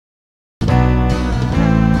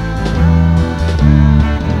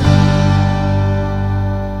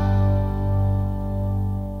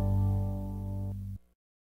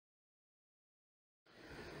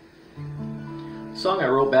Song I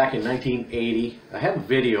wrote back in 1980. I have a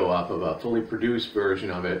video up of a fully produced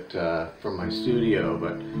version of it from my studio,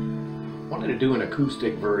 but I wanted to do an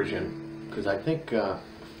acoustic version because I think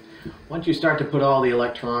once you start to put all the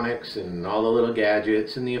electronics and all the little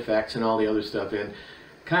gadgets and the effects and all the other stuff in,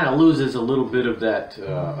 kind of loses a little bit of that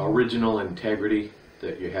original integrity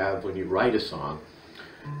that you have when you write a song.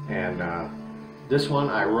 And this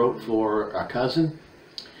one I wrote for a cousin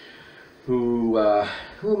who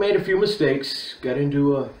made a few mistakes, got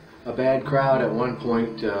into a bad crowd at one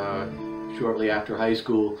point shortly after high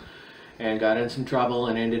school, and got in some trouble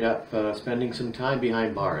and ended up spending some time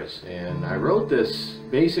behind bars. And I wrote this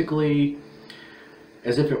basically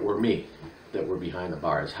as if it were me that were behind the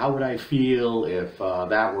bars. How would I feel if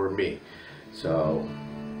that were me? So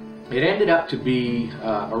it ended up to be,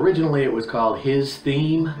 originally it was called His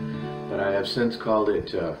Theme, but I have since called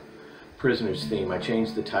it Prisoner's Theme. I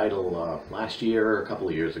changed the title last year or a couple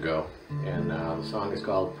of years ago, and the song is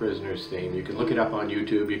called Prisoner's Theme. You can look it up on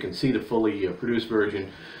YouTube. You can see the fully produced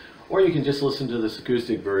version, or you can just listen to this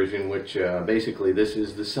acoustic version, which basically this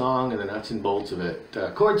is the song and the nuts and bolts of it.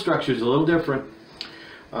 Chord structure is a little different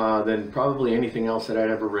than probably anything else that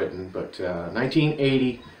I'd ever written, but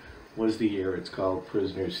 1980 was the year. It's called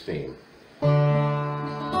Prisoner's Theme.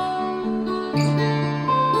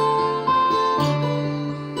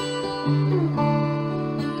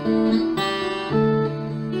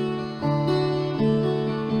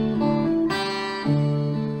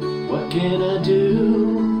 What can I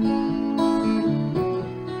do?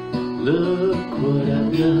 Look what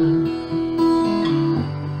I've done.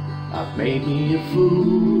 I've made me a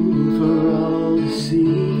fool for all to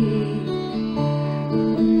see.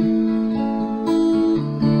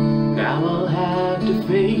 Now I'll have to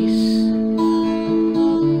face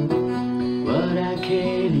what I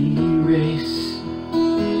can't erase.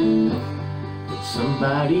 But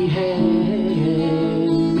somebody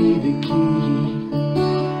hand me the key.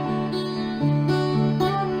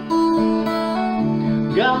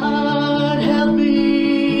 God help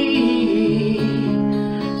me,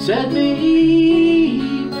 set me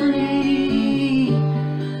free.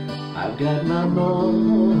 I've got my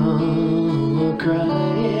mama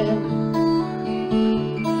crying.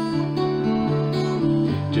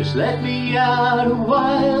 Just let me out a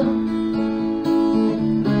while.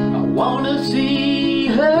 I wanna see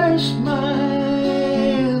her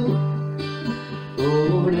smile.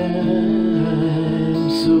 Oh, I'm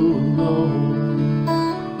so alone.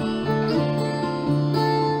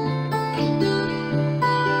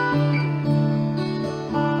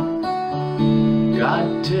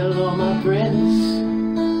 God, tell all my friends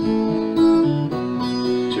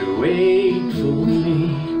to wait for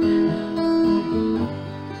me.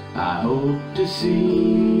 I hope to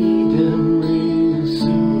see them real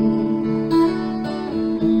soon.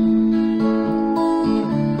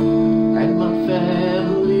 And my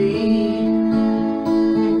family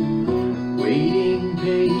waiting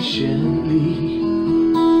patiently.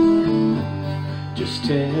 Just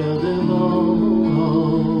tell them all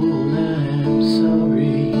I'm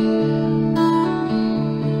sorry.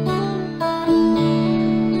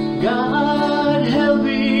 God help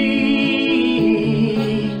me,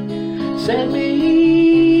 set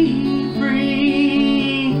me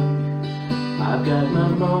free. I've got my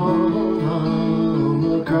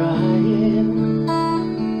mama crying.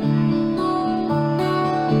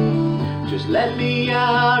 Just let me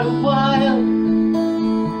out a while.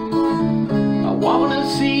 I wanna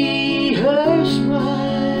see her smile.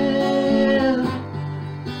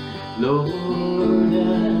 Lord,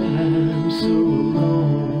 I'm so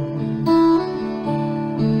alone.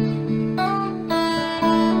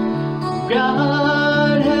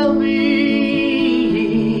 God help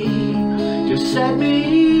me, just set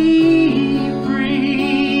me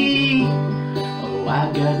free. Oh,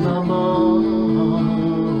 I've got my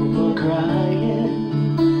mama crying.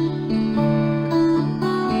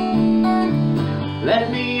 Let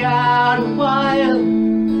me out a while.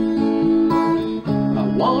 I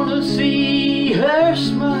wanna see her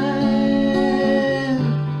smile.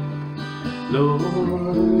 Lord,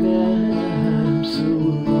 I'm so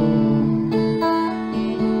alone.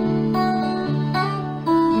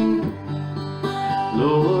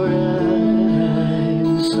 Lord,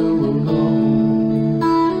 I'm so alone.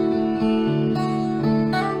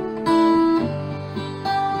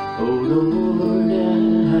 Oh Lord,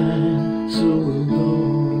 I'm so alone.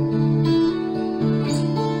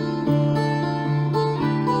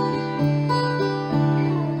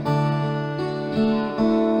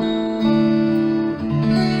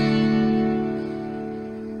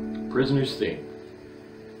 Prisoner's Theme.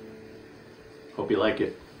 Hope you like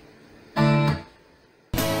it.